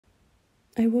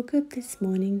I woke up this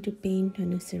morning to paint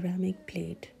on a ceramic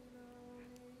plate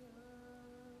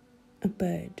a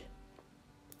bird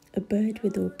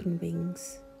with open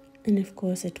wings, and of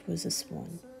course it was a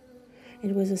swan.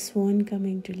 It was a swan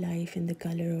coming to life in the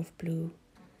color of blue.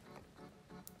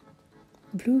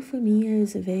 Blue for me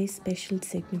has a very special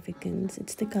significance.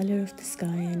 It's the color of the sky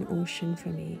and ocean for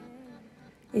me.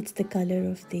 It's the color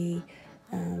of the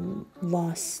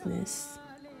vastness.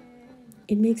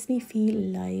 It makes me feel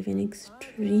alive and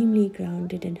extremely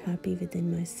grounded and happy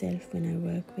within myself when I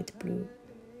work with blue.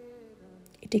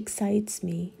 It excites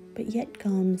me, but yet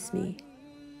calms me.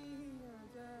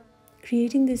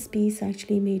 Creating this piece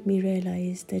actually made me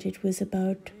realize that it was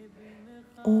about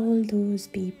all those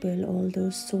people, all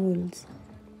those souls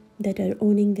that are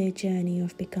owning their journey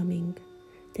of becoming.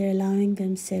 They're allowing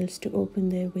themselves to open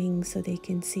their wings so they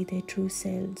can see their true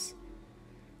selves.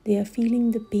 They are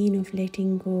feeling the pain of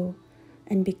letting go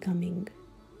and becoming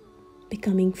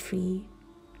free,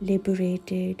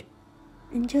 liberated,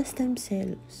 and just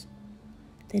themselves.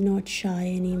 They're not shy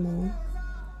anymore.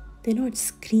 They're not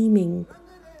screaming.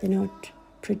 They're not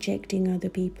projecting other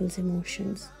people's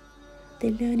emotions.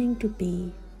 They're learning to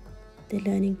be. They're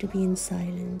learning to be in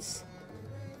silence.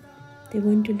 They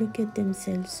want to look at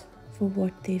themselves for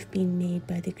what they've been made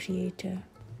by the Creator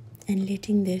and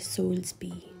letting their souls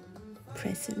be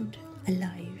present,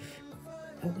 alive,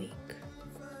 awake.